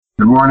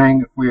Good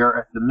morning. We are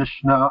at the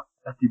Mishnah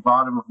at the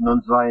bottom of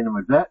Nun Zayin and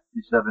Mavet,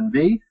 the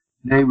 7b.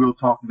 Today we will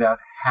talk about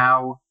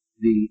how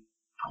the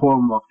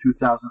Tchum of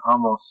 2,000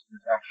 Amos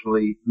is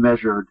actually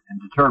measured and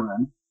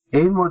determined.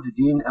 Ein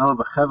modidin el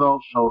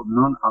v'chevel shel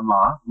nun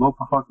amah, lo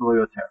pachot v'lo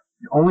yoter.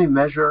 You only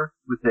measure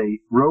with a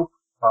rope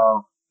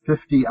of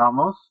 50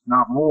 Amos,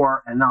 not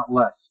more and not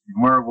less. The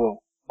Gemara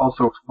will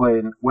also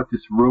explain what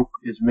this rope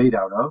is made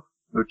out of,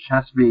 which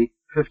has to be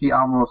 50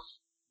 Amos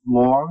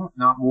long,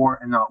 not more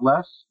and not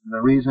less. And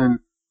the reason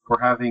for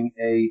having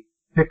a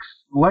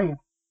fixed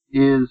length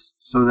is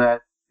so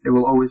that it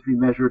will always be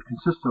measured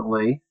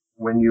consistently.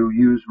 When you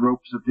use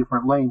ropes of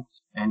different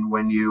lengths and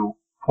when you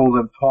pull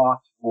them taut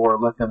or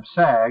let them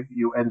sag,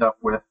 you end up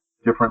with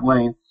different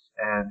lengths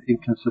and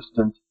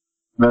inconsistent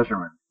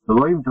measurement. You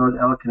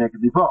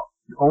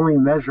only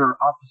measure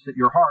opposite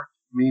your heart,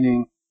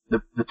 meaning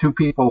the two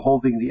people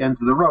holding the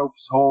ends of the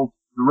ropes hold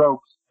the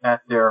ropes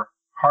at their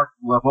heart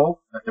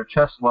level, at their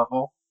chest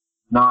level,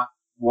 not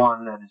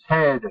one at his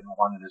head and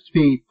one at his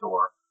feet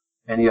or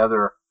any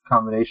other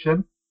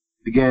combination.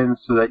 Again,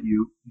 so that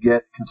you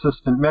get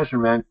consistent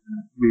measurement.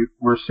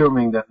 We're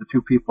assuming that the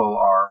two people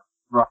are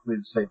roughly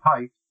the same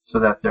height, so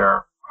that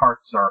their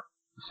hearts are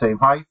the same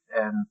height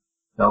and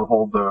they'll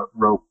hold the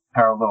rope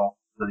parallel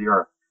to the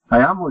earth.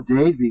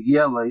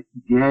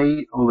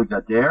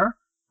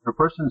 If a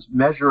person's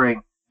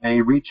measuring and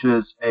he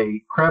reaches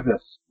a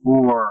crevice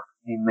or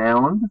a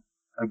mound,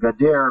 a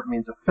gader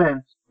means a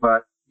fence,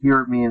 but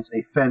here it means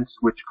a fence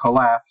which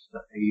collapsed,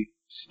 a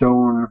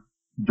stone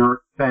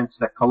dirt fence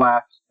that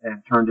collapsed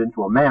and turned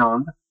into a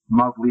mound.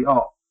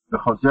 Magli'o, the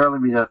choser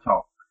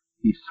lemidato.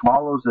 He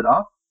swallows it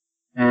up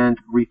and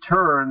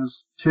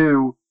returns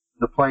to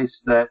the place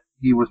that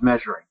he was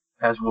measuring.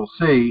 As we'll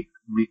see,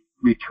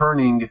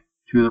 returning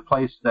to the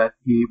place that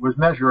he was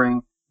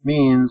measuring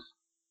means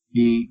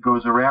he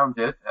goes around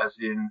it, as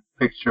in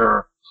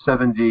picture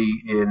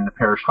 70 in the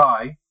Parish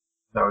High.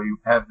 So you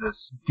have this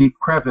deep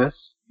crevice.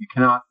 You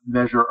cannot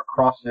measure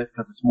across it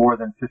because it's more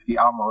than 50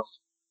 amos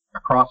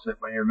across it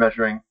when you're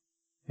measuring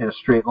in a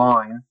straight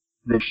line.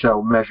 They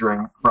show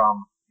measuring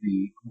from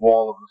the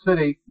wall of the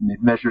city, and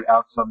they've measured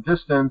out some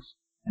distance,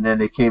 and then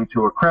they came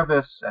to a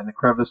crevice, and the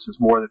crevice is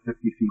more than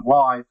 50 feet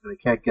wide, so they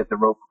can't get the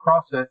rope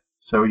across it.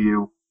 So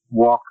you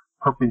walk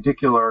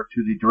perpendicular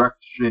to the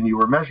direction you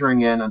were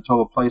measuring in until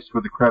the place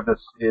where the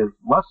crevice is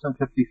less than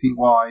 50 feet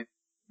wide.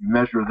 You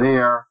measure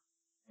there,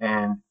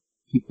 and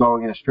keep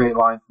going in a straight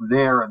line from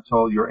there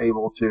until you're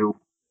able to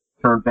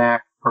turn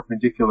back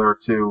perpendicular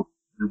to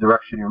the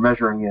direction you're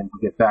measuring in to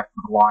get back to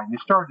the line you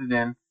started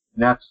in. And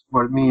that's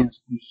what it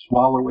means. You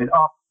swallow it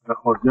up,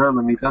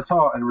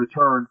 and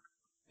return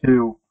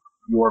to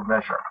your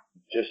measure.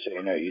 Just so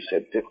you know, you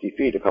said 50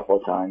 feet a couple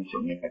of times,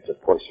 and you meant,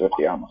 of course,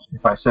 50 amos.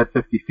 If I said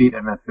 50 feet,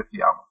 I meant 50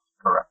 amos.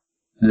 Correct.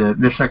 The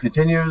Mishnah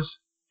continues,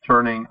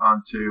 turning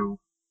onto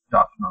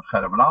Daf Nun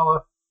Chet Amud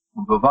Aleph.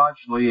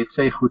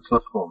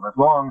 As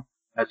long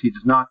as he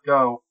does not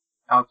go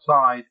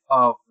outside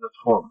of the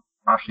Tchum.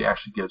 Rashi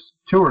actually gives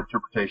two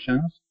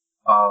interpretations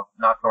of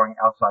not going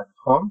outside the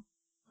Tchum.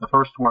 The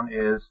first one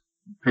is,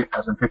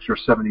 as in picture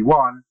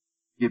 71,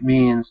 it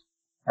means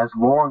as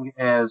long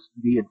as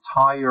the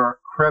entire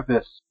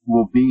crevice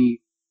will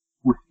be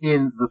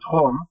within the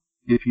Tchum.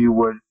 If you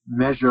would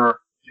measure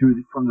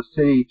from the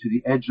city to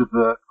the edge of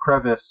the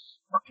crevice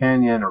or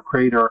canyon or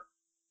crater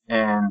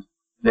and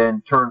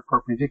then turn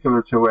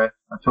perpendicular to it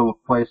until the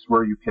place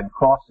where you can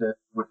cross it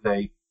with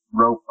a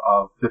rope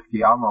of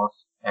 50 amos,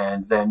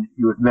 and then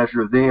you would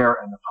measure there,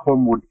 and the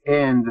Tchum would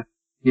end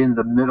in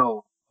the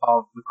middle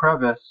of the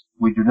crevice.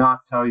 We do not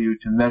tell you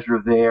to measure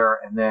there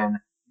and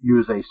then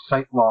use a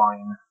sight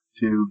line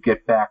to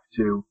get back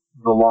to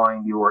the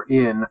line you were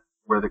in,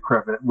 where the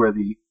crevice, where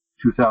the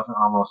 2,000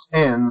 amos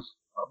ends.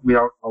 We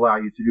don't allow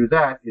you to do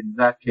that. In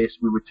that case,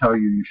 we would tell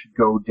you should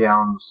go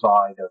down the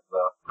side of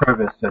the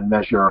crevice and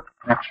measure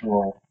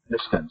actual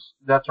distance.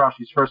 That's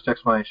Rashi's first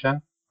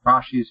explanation.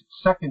 Rashi's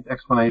second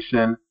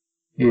explanation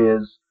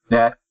is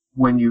that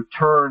when you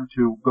turn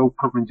to go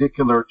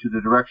perpendicular to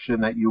the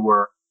direction that you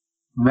were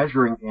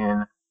measuring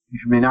in, you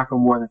may not go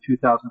more than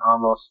 2,000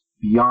 amos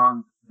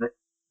beyond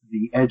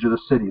the edge of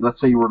the city. Let's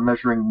say you were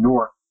measuring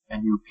north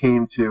and you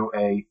came to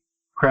a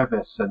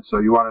crevice, and so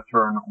you want to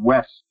turn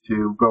west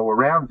to go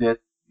around it.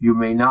 You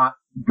may not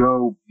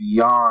go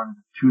beyond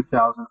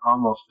 2,000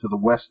 amos to the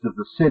west of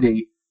the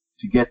city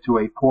to get to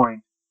a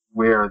point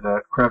where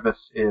the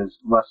crevice is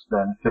less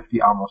than 50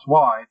 amos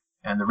wide.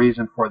 And the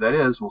reason for that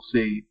is, we'll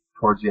see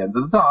towards the end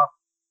of the daf,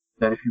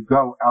 that if you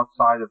go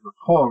outside of the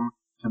Tchum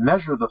to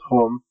measure the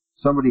Tchum,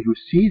 somebody who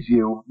sees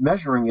you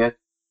measuring it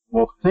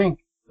will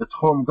think the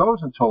Tchum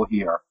goes until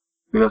here,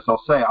 because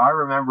they'll say, I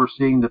remember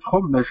seeing the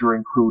Tchum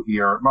measuring crew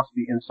here, it must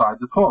be inside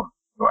the Tchum.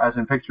 So as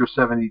in picture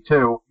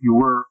 72, you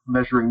were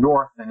measuring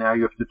north, and now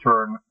you have to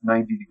turn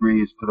 90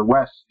 degrees to the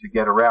west to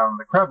get around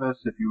the crevice.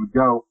 If you would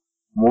go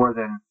more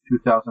than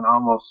 2,000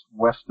 amos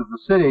west of the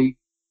city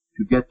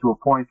to get to a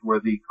point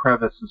where the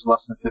crevice is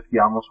less than 50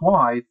 amos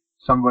wide,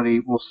 somebody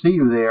will see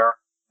you there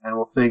and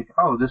will think,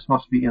 oh, this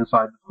must be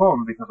inside the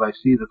tchum because I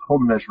see the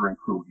tchum measuring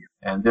through here,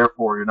 and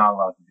therefore you're not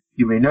allowed to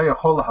do it.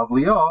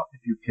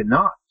 If you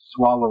cannot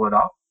swallow it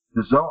up,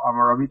 regarding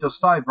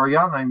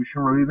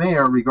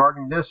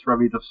this,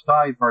 Rabbi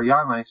Dostai Bar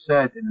Yanai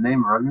said in the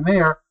name of Rabbi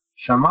Meir,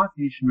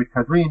 Shamati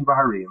shmikadrin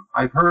baharim.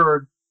 I've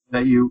heard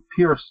that you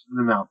pierce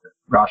the mountain.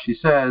 Rashi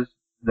says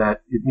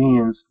that it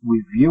means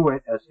we view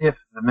it as if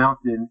the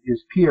mountain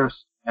is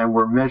pierced and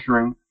we're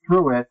measuring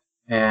through it,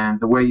 and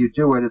the way you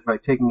do it is by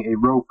taking a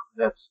rope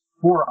that's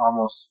 4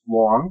 amos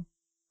long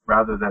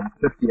rather than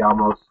 50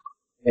 amos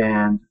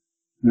and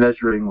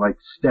measuring like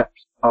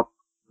steps up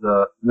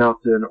the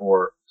mountain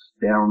or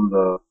down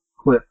the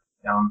cliff,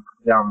 down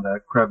the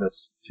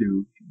crevice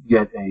to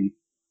get an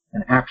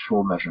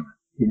actual measurement.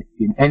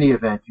 In any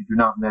event, you do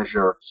not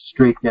measure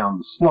straight down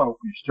the slope.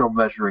 You're still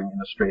measuring in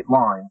a straight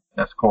line.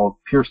 That's called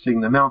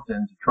piercing the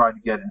mountain to try to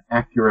get an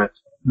accurate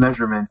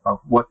measurement of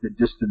what the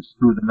distance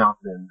through the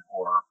mountain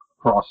or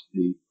across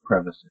the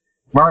crevice is.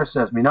 Mara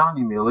says,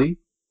 Minani Mili,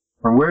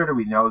 from where do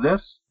we know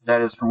this?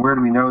 That is, from where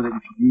do we know that you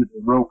should use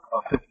a rope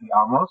of 50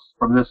 amos?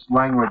 From this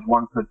language,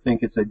 one could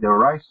think it's a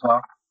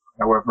deoraisa.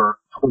 However,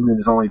 Tchumen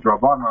is only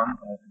drabanan,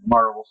 as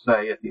Mara will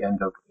say at the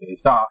end of the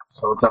daf,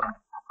 so it doesn't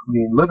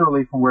mean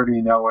literally from where do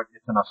we know it,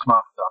 it's an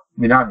asmachta.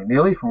 Minani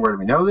Mili, from where do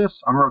we know this?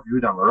 Amar Rav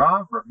Yehuda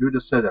Marav. Rav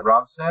Yehuda said that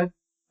Rav said,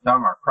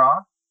 Damar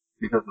Kra,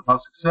 because the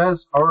pasuk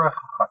says, Orech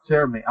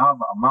chatzer me'ah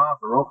ba'amah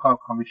v'rochav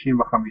chamishim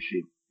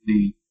v'chamishim.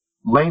 The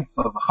length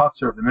of the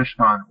chatzer of the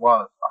Mishkan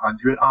was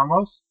 100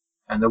 amos,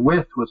 and the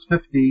width was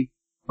 50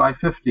 by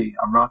 50.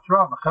 Amrat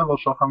Rav, v'chevel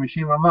shel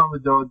chamishim amah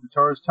l'dod. The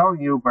Torah is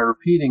telling you, by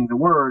repeating the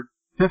word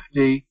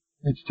 50,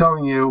 it's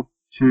telling you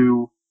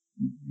to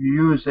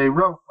use a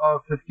rope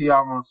of 50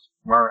 amos.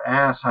 Where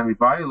asked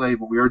Hamibayile,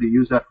 but we already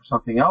used that for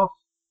something else.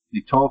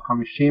 He told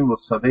Chamishim with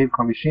Savev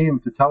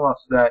Chamishim to tell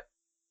us that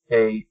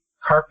a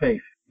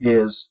karpef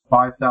is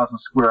 5,000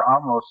 square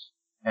amos,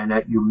 and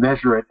that you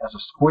measure it as a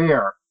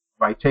square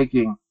by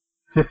taking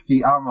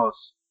 50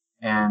 amos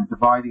and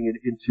dividing it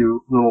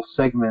into little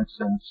segments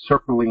and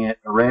circling it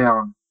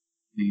around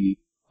the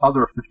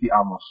other 50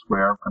 amos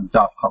square on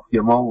Daf Chav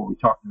Gimel, where we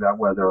talked about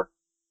whether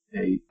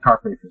a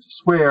karpef is a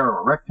square or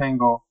a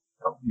rectangle.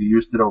 So we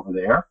used it over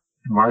there.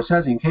 And Mara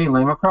says, in Kain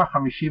Lemakra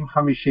Chamishim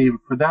Chamishim.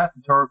 For that,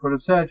 the Torah could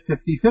have said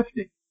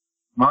 50-50.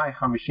 My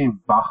Chamishim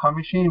Ba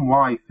Chamishim.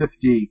 Why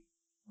 50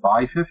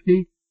 by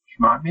 50?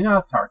 Shmat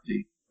Mina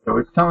Tarti. So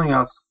it's telling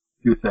us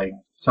two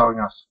things. It's telling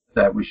us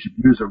that we should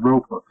use a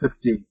rope of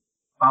 50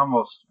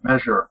 amos to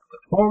measure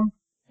the tchum,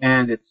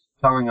 and it's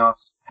telling us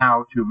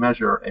how to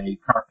measure a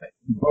karpet.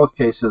 In both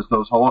cases,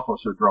 those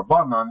halachos are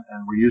drabanan,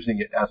 and we're using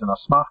it as an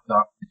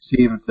asmachta. It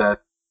seems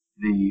that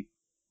the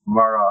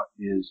Gemara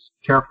is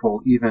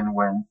careful even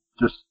when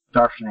just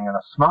darshaning an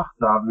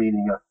asmachta,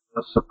 meaning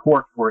a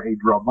support for a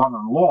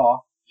drabanan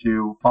law,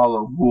 to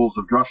follow rules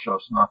of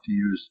drashos, not to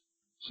use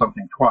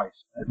something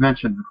twice. As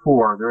mentioned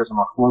before, there is a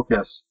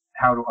machlokas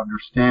how to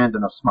understand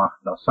an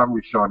asmachta. Some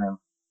Rishonim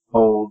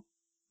hold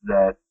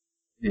that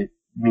it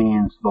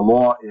means the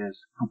law is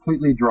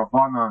completely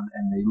drabanan,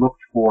 and they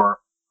looked for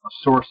a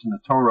source in the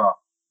Torah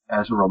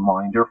as a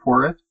reminder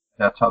for it.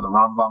 That's how the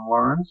Rambam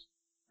learns.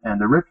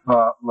 And the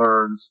Ritva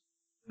learns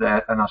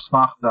that an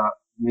asmachta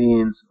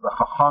means the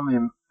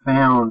Chachamim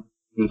found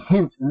a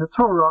hint in the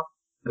Torah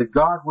that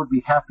God would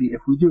be happy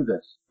if we do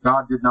this.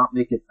 God did not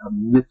make it a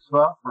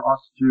mitzvah for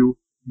us to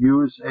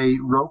use a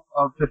rope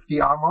of 50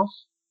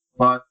 amos,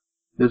 but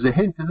there's a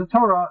hint in the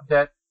Torah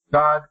that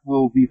God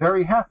will be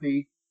very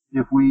happy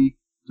if we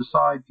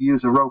decide to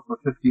use a rope of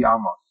 50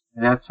 amos.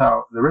 And that's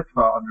how the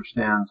Ritva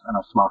understands an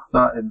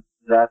asmachta, and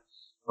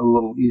that's a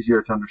little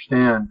easier to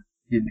understand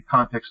in the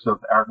context of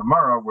our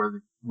Gemara,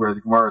 where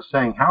the Gemara is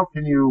saying, how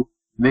can you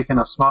make an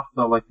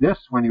asmachta like this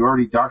when you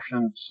already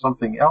darshaned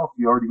something else?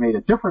 You already made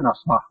a different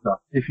asmachta.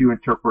 If you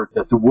interpret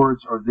that the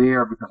words are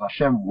there because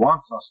Hashem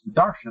wants us to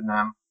darshan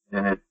them,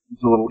 then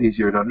it's a little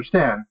easier to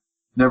understand.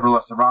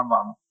 Nevertheless, the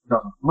Rambam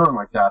doesn't learn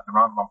like that. The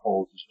Rambam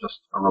holds it's just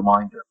a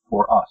reminder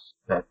for us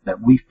that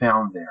we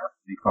found there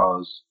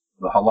because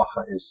the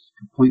halacha is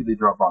completely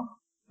drabanan.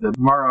 The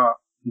Gemara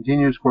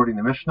continues quoting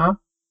the Mishnah,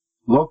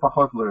 Lo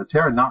pachot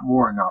l'yoter, not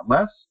more and not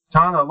less.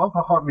 Tana lo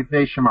pachot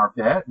mipnei shemar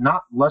beh,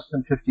 not less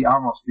than 50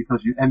 amos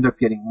because you end up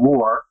getting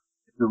more.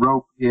 If the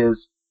rope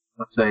is,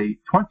 let's say,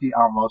 20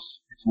 amos,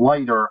 it's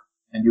lighter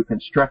and you can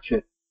stretch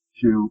it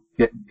to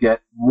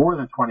get more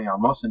than 20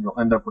 amos, and you'll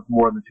end up with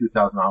more than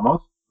 2,000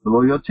 amos.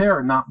 Lo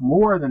yoter, not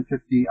more than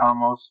 50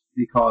 amos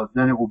because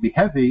then it will be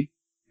heavy,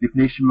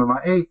 mipnei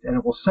shemar and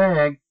it will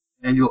sag,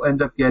 and you'll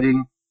end up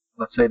getting,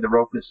 let's say the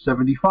rope is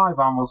 75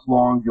 amos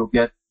long, you'll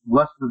get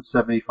less than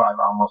 75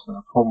 amos, and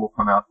the tchum will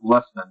come out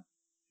less than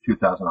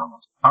 2,000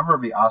 amos. Amar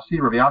Rabbi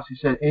Asi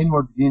said, Ein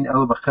modin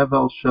el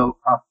b'chevel shel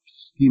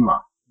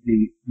apskima.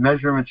 The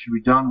measurement should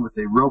be done with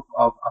a rope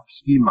of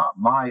apskima.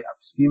 My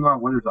apskima,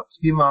 what is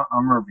apskima?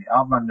 Amar Rabbi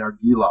Abba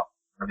nargila.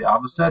 Rabbi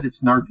Abba said it's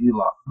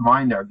nargila.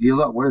 My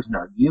nargila, what is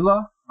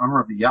nargila?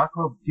 Amar Rabbi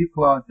Yaakov,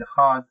 dikla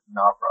dechad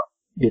navra.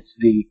 It's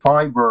the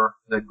fiber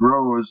that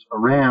grows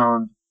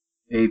around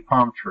a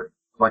palm tree,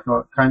 like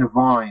a kind of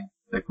vine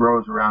that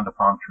grows around a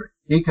palm tree.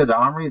 Ika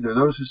da Amri, there are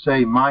those who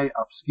say, Mai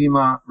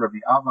Apskima, Rabbi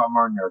Ava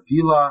Amar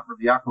Nergila,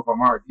 Rabbi Yaakov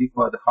Amar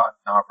Dikla Dechat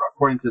Navra.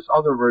 According to this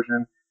other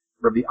version,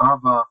 Rabbi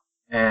Ava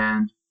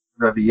and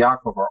Rabbi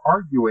Yaakov are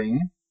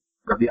arguing.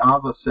 Rabbi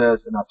Ava says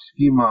an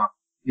Apskima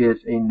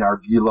is a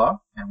Nargila,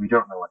 and we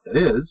don't know what that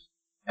is.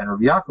 And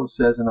Rabbi Yaakov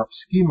says an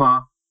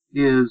Apskima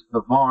is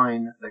the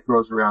vine that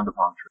grows around the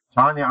palm tree.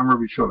 Tanya Amar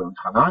Rabbi Shua ben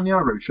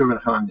Chananya, Rabbi Shua ben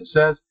Chananya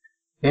says,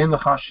 there's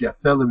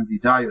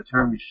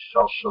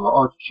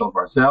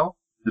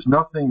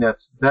nothing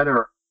that's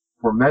better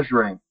for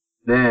measuring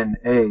than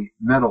a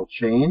metal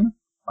chain.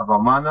 What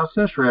can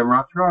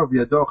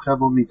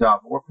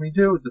we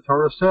do? The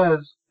Torah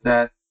says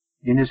that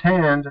in his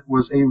hand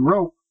was a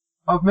rope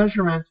of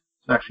measurement.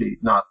 It's actually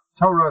not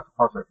Torah, it's a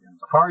pasuk in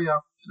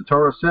Zechariah. The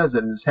Torah says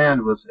that in his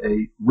hand was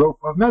a rope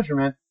of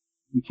measurement.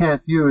 We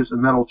can't use a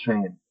metal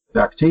chain.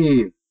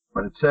 Daktiv,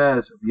 but it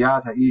says,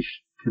 Yad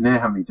Ha'ish Kineh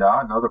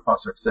Hamidah. Another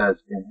pasuk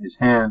says in his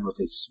hand was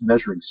a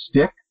measuring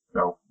stick.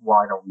 So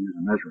why don't we use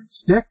a measuring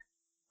stick?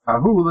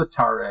 Ahu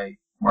l'tarei.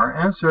 Our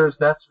answer is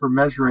that's for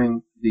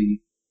measuring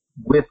the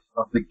width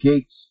of the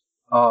gates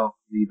of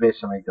the Beis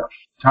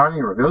Hamikdash.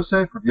 Tani Rav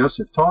Yosef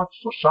taught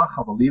Shloshah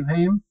Chavalim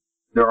Haim.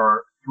 There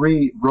are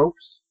 3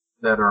 ropes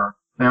that are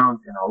found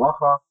in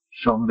halacha.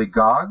 Shom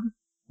Megag.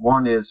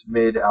 One is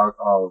made out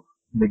of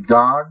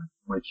Megag,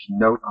 which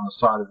note on the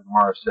side of the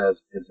Gemara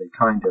says is a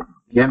kind of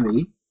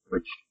gemi,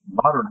 which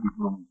modern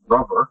Hebrew means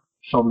rubber.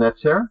 Shom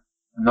Netzer.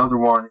 Another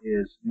one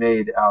is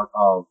made out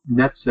of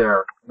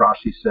Netzer.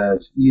 Rashi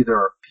says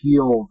either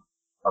peeled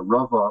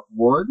arava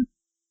wood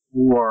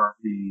or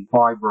the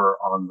fiber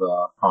on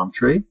the palm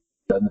tree.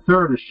 And the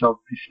third is Shel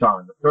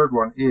Pishtan. The third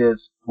one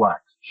is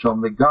flax. Shel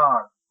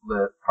Megag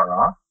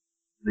lePara.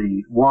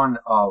 The one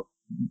of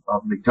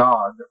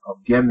Megag,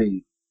 of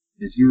Gemi,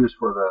 is used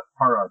for the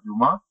Para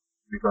Duma,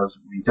 because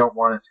we don't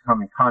want it to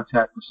come in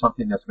contact with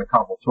something that's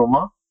Mekabel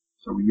Tuma.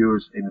 So we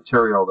use a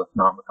material that's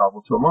not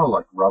Mekabel Tuma,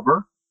 like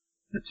rubber.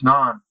 It's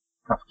non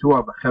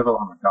Kaftua B'Chevel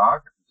HaMegag.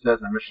 It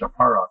says in Mishnah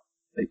Para,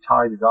 they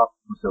tied it up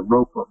with a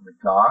rope of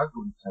Megag,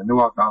 and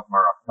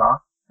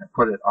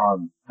put it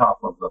on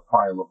top of the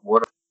pile of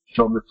wood.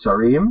 Shel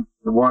Mitzarim,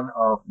 the one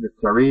of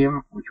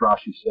Mitzarim, which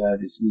Rashi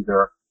said is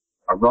either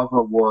a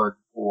rubber wood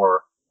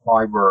or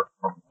fiber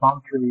from a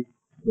palm tree.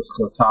 The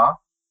Sotah,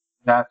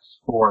 that's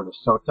for the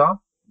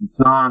Sotah. It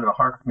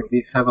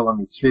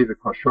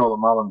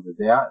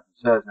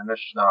says in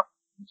Mishnah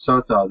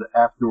Sotah that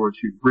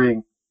afterwards you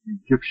bring the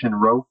Egyptian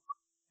rope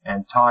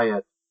and tie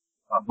it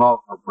above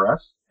her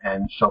breast.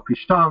 And Shel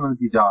Pishtan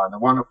l'Medidah, and the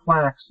one of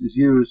flax is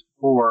used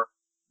for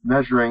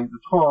measuring the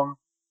tchum.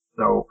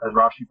 So, as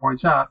Rashi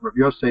points out, Rav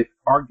Yosef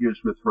argues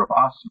with Rav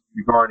Asi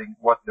regarding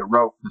what the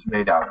rope is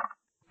made out of.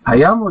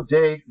 Hayam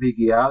Odei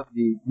B'Giyah,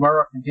 the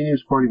Gemara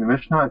continues quoting the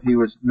Mishnah. If he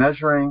was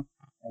measuring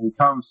and he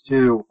comes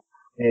to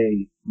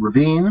a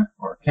ravine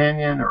or a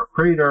canyon or a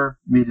crater,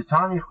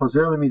 Midatani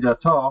Choser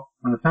L'Midato,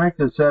 when the fact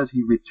that it says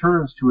he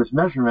returns to his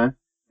measurement,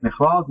 that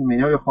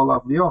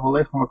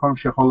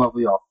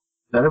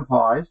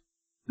implies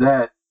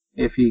that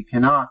if he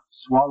cannot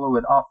swallow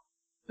it up,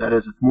 that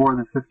is, it's more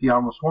than 50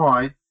 amos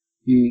wide,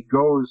 he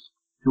goes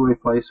to a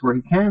place where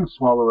he can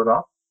swallow it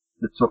up.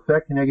 It's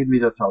sofek neged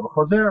midato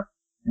v'chozer,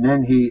 and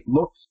then he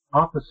looks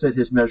opposite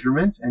his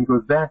measurement and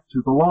goes back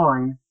to the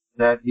line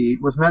that he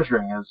was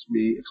measuring. As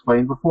we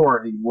explained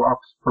before, he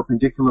walks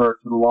perpendicular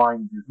to the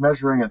line he was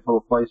measuring until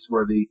a place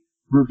where the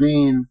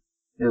ravine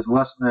is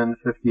less than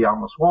 50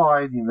 amos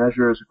wide. He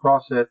measures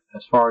across it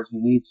as far as he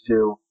needs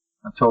to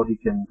until he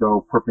can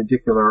go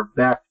perpendicular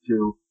back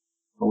to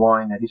the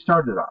line that he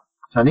started on.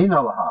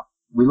 Tanina laha.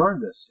 We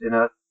learned this in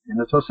the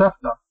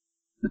Tosefta.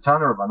 The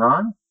Tana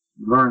Rabbanan,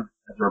 we learned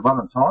as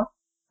Rabbanan taught,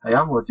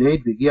 Hayam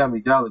Odeid B'Giyah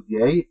Midah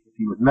L'Giyeh, if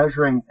he was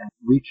measuring and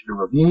reached a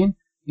ravine,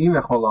 if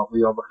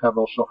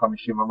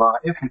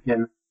he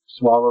can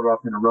swallow it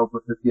up in a rope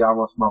of 50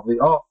 amos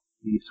mavli'ah,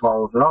 he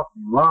swallows it up.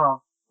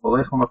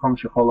 If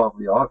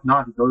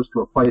not, he goes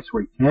to a place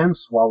where he can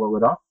swallow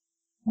it up,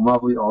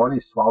 and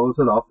he swallows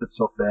it up, it's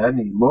so bad, and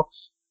he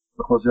looks,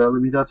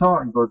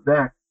 and goes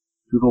back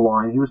to the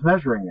line he was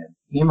measuring in.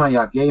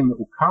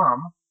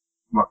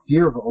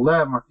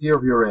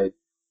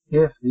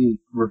 If the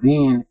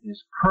ravine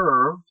is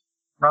curved,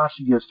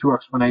 Rashi gives 2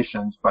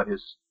 explanations, but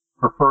his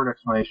preferred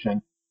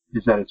explanation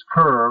is that it's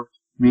curved,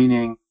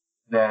 meaning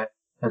that,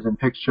 as in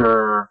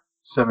picture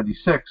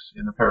 76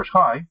 in the Parish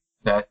Chai,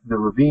 that the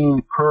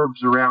ravine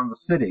curves around the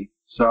city,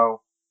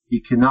 so he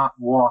cannot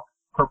walk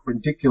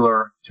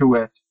perpendicular to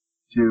it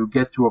to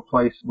get to a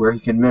place where he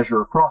can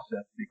measure across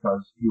it,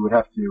 because he would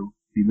have to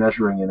be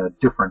measuring in a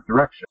different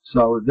direction.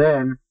 So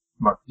then,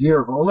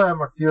 Makdir v'oleh,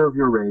 Makdir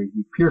v'yored,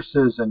 he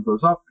pierces and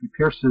goes up, he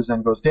pierces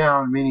and goes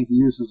down, meaning he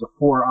uses a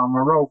 4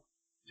 amma rope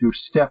to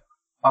step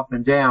up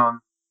and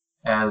down,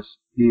 as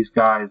these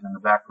guys in the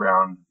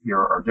background here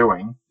are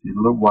doing.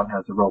 One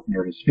has a rope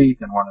near his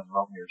feet, and one has a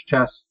rope near his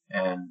chest,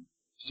 and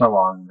so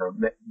on.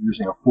 They're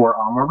using a 4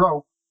 amma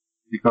rope,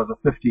 because a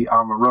 50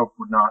 amma rope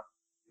would not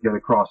get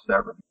across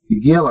that ravine.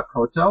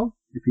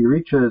 If he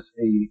reaches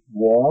a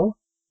wall,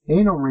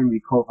 Ein omrim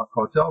mikol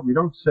hakotel. We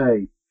don't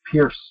say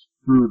pierce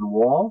through the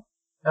wall.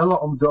 Ela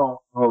omdo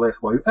holech.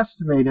 Well, you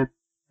estimate it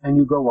and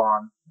you go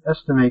on.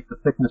 Estimate the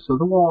thickness of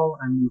the wall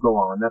and you go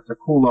on. That's a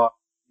kula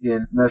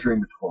in measuring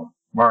the tchum.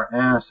 Mar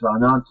as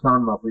v'anan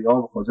tzan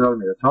mavli'ov chozel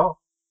midato.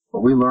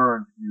 But we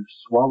learned you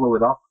swallow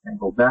it up and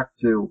go back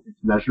to its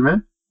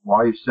measurement. Why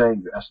are you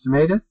saying you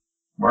estimate it?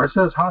 Mar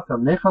says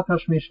hatam necha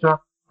tashmishta,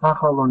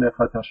 hacha lo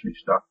necha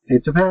tashmishta.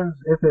 It depends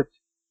if it's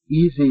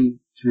easy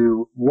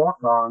to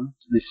walk on.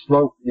 The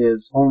slope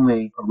is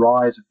only a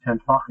rise of 10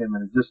 tfachim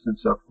and a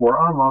distance of 4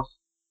 amos,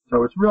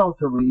 so it's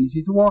relatively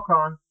easy to walk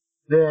on.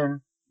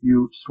 Then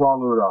you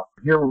swallow it up.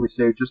 Here when we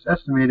say just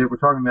estimate it, we're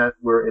talking about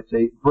where it's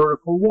a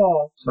vertical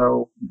wall,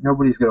 so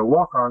nobody's going to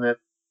walk on it,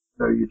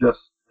 so you just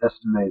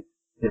estimate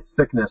its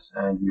thickness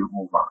and you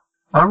move on.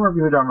 Amar Rabbi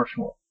Yehuda Amar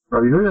Shmuel.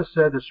 Rabbi Yehuda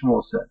said that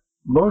Shmuel said,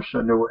 Lo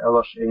shanu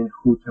ela she'ein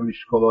chut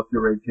hamishkolot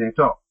yored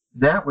kinekto.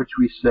 That which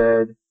we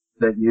said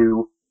that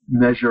you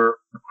measure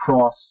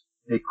across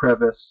a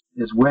crevice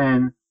is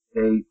when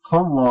a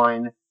plumb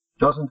line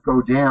doesn't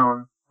go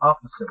down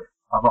opposite it.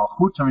 But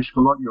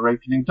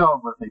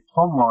if a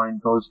plumb line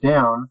goes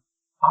down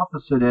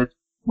opposite it,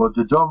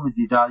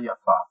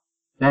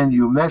 then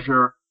you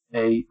measure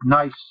a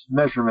nice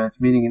measurement,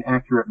 meaning an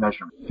accurate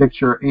measurement.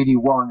 Picture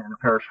 81 in the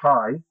Parish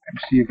High. You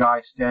see a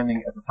guy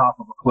standing at the top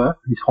of a cliff.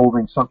 He's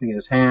holding something in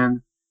his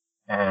hand,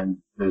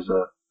 and there's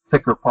a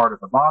thicker part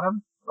at the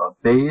bottom. A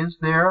base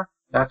there.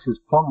 That's his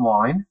plumb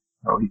line.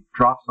 So he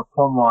drops the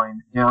plumb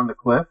line down the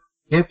cliff.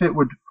 If it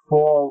would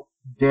fall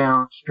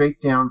down,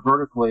 straight down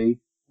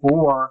vertically,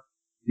 or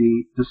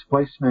the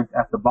displacement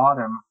at the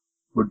bottom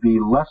would be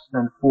less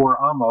than 4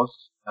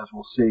 amos, as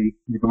we'll see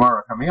in the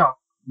Gemara coming up,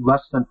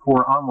 less than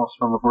 4 amos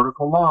from a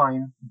vertical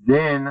line,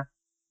 then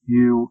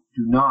you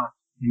do not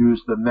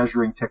use the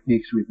measuring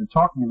techniques we've been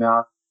talking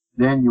about.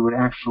 Then you would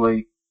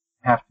actually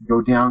have to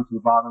go down to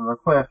the bottom of the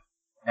cliff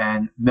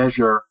and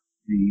measure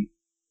the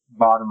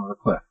bottom of the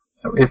cliff.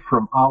 So if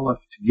from Aleph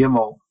to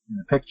Gimel in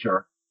the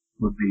picture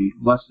would be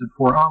less than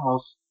 4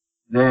 amos,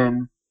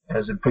 then,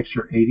 as in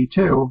picture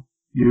 82,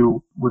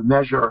 you would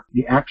measure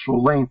the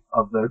actual length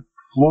of the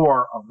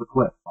floor of the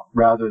cliff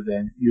rather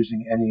than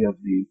using any of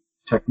the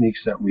techniques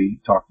that we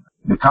talked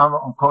about.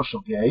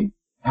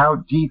 How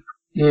deep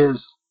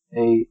is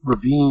a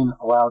ravine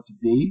allowed to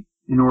be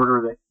in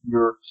order that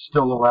you're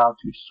still allowed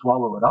to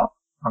swallow it up?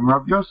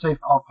 Rav Yosef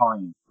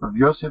Alpayim. Rav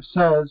Yosef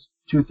says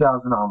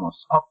 2,000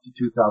 amos, up to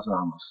 2,000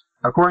 amos.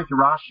 According to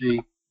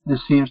Rashi,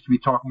 this seems to be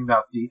talking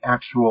about the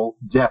actual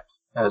depth,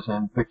 as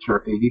in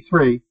picture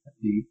 83.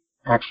 The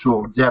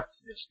actual depth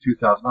is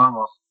 2,000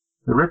 amos.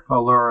 The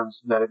Ritva learns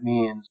that it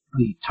means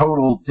the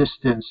total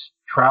distance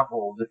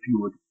traveled if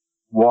you would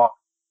walk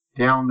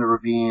down the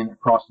ravine,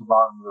 across the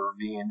bottom of the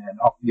ravine, and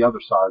up the other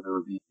side of the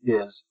ravine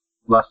is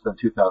less than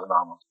 2,000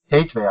 amos.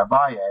 Eitvei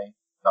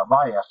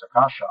Abaye asked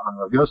Akasha on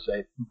Rav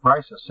Yosef.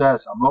 Brisa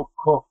says, Amok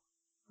Kuf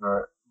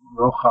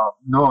Rochav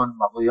Nun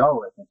Mavlio,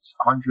 if it's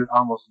 100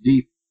 amos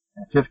deep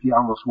and 50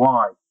 amos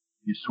wide,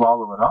 you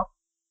swallow it up.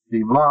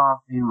 V'ivla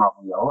in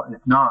Mavlio, and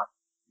if not,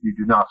 you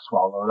do not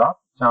swallow it up.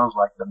 It sounds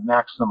like the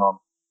maximum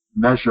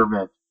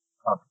measurement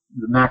of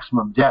the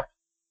maximum depth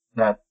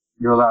that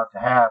you're allowed to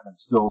have and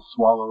still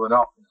swallow it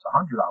up is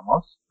 100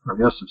 amos. Rav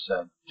Yosef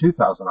said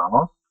 2,000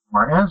 amos.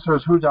 Our answer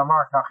is Hu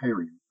Damar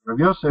Kachirim. Rav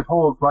Yosef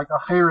holds like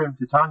Achirim,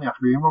 Titania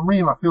Achirim,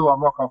 Umrim, Afilu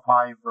Amok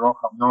Alpayim,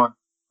 Verochav Non,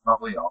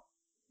 Mavlio.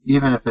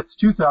 Even if it's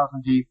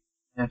 2,000 deep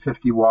and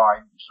 50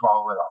 wide, you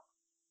swallow it up.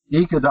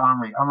 Ika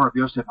Amri, Amar Rav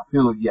Yosef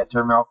Afilu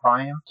Yeter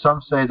Malpayim.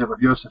 Some say that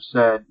Rav Yosef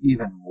said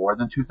even more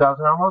than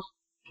 2,000 amos.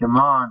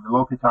 Kiman, the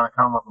Loka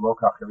Tanakama, the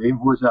Loka Achirim.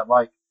 Who is that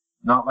like?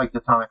 Not like the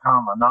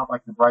Tanakama, not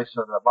like the Brisa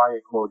that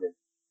Abaye quoted,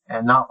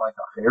 and not like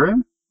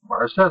Achirim.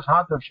 Where it says,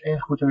 Hata She'en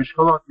Chut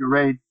HaMishkolot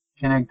Yureid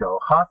Kenegdo.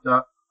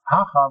 Hata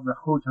Hacha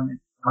V'Chut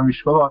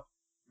HaMishkolot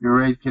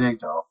Yureid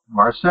Kenegdo.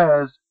 Where it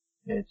says,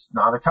 it's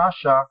not a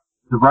kasha.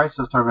 The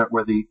Brisa is talking about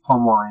where the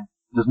plumb line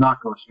does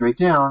not go straight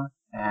down,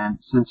 and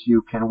since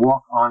you can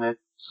walk on it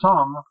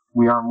some,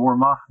 we are more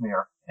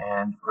machmir.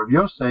 And Rav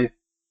Yosef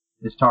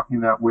is talking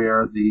about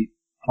where the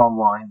plumb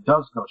line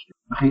does go straight.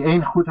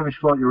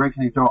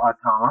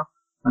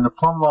 When the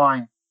plumb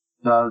line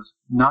does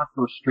not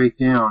go straight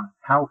down,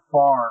 how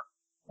far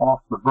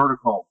off the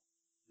vertical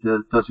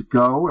does it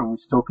go? And we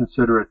still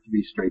consider it to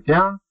be straight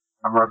down.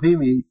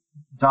 Ravimi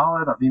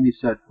Dalet, Ravimi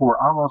said 4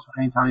 amos,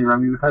 Tani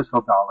Rami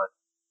Yechezkel Dalet.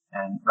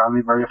 And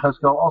Rami Bar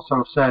Yechezkel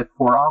also said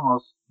 4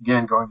 amos,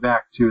 again going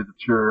back to the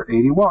picture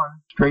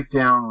 81. Straight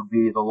down would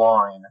be the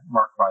line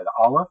marked by the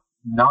Aleph,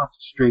 not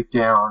straight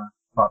down,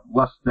 but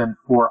less than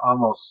 4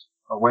 amos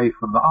away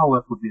from the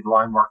Aleph would be the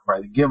line marked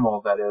by the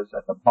Gimel, that is,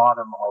 at the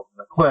bottom of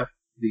the cliff.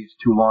 These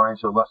two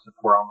lines are less than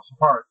 4 amos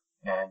apart,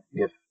 and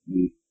if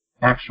the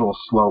actual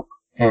slope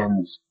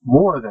ends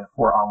more than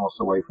 4 amos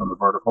away from the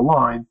vertical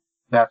line,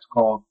 that's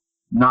called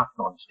not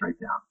going straight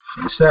down.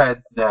 We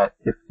said that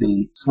if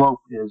the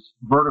slope is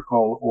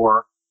vertical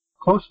or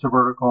close to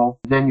vertical,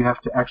 then you have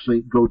to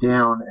actually go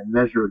down and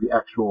measure the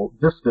actual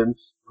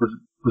distance.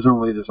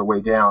 Presumably there's a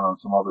way down on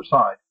some other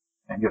side,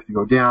 and you have to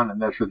go down and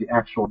measure the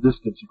actual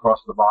distance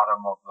across the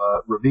bottom of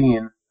the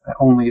ravine.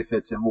 Only if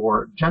it's a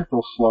more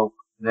gentle slope,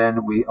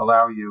 then we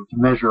allow you to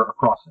measure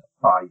across it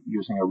by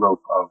using a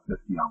rope of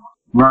 50 amos.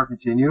 Gemara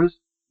continues,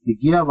 if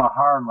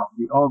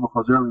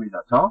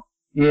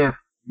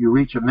you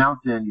reach a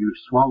mountain, you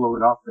swallow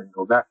it up and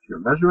go back to your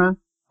measurement.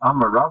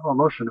 Rava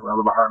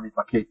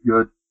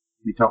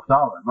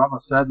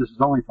said this is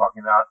only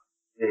talking about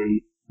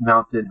a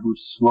mountain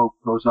whose slope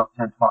goes up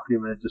 10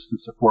 tefachim in a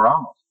distance of 4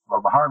 amos.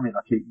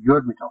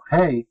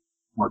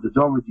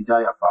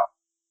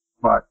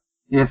 But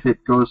if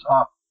it goes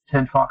up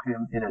 10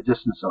 tefachim in a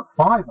distance of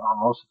 5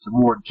 amos, it's a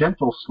more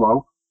gentle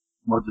slope.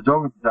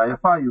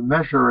 You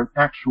measure an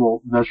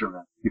actual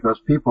measurement because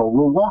people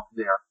will walk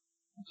there.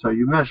 And so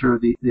you measure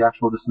the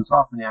actual distance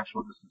up and the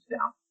actual distance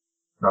down.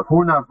 Rav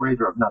Huna,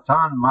 brother of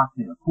Natan,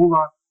 Matni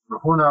Akula.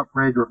 Rav Huna,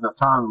 brother of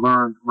Natan,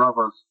 learned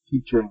Rava's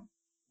teaching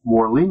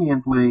more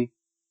leniently.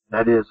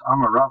 That is,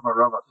 Amar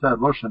Rava said,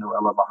 Lo shanu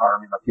ela bahar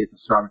mimaketa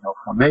sar mitel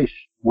chamesh.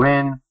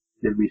 When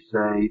did we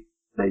say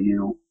that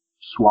you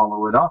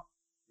swallow it up?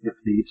 If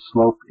the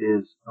slope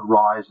is a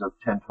rise of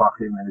 10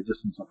 tefachim in a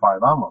distance of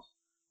 5 amos.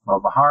 Well,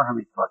 bahar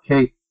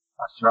hamitvaket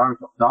asar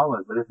mitel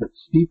daled. But if it's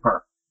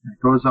steeper and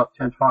it goes up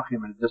 10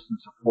 tefachim in a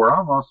distance of 4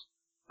 amos,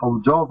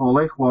 omdov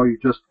olechlo, you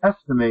just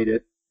estimate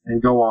it and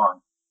go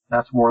on.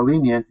 That's more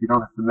lenient. You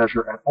don't have to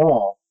measure at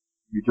all.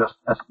 You just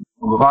estimate.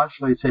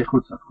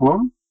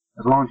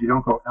 As long as you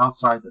don't go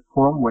outside the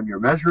tchum when you're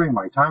measuring,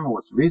 my time,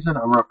 what's the reason?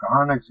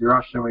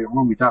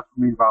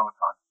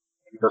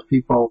 Because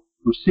people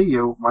who see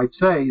you might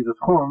say the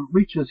tchum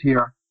reaches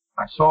here.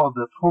 I saw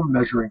the tchum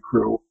measuring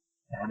crew,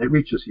 and it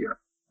reaches here,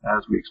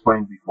 as we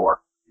explained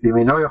before. If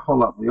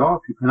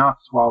you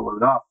cannot swallow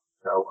it up,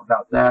 so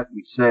about that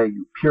we say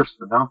you pierce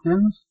the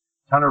mountains.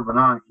 Tanar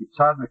Banan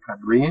Kitzad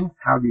Mekadrin.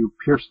 How do you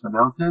pierce the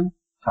mountain?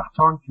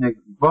 Tachton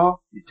Kineged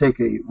Libo. You take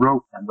a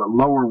rope and the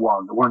lower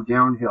one, the one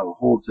downhill,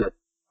 holds it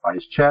by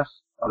his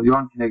chest.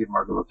 Elyon Kineged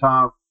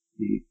Margalotav.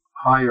 The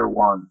higher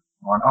one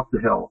up the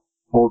hill,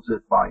 holds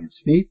it by his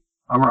feet.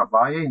 Amar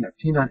Abaye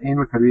Naktinan Ein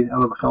Mekadrin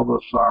Ela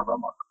B'Chelbo Shar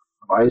Ramak.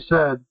 Abaye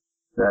said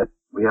that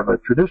we have a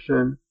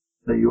tradition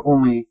that you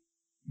only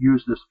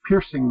use this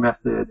piercing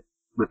method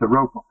with a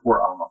rope of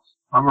 4 amos.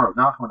 Amar Rav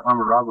Nachman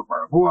Amar Rabba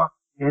Bar Hua.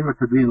 Rav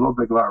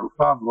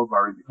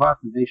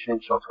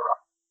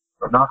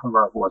Nachman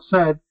Bar Hua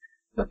said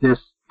that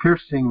this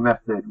piercing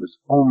method was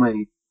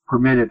only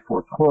permitted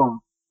for tchum,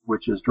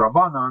 which is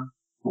drabanan,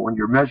 but when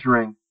you're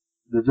measuring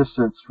the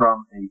distance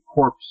from a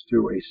corpse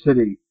to a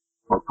city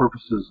for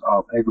purposes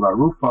of egla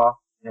rufa,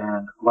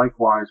 and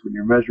likewise when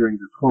you're measuring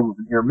the tchum of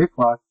an ir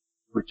miklat,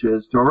 which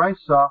is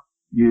doraisa,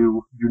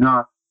 you do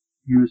not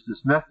use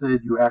this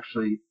method. You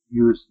actually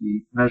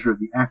measure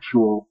the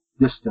actual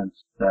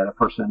distance that a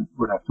person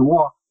would have to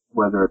walk,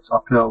 whether it's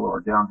uphill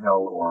or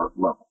downhill or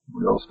level.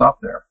 We'll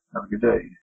stop there. Have a good day.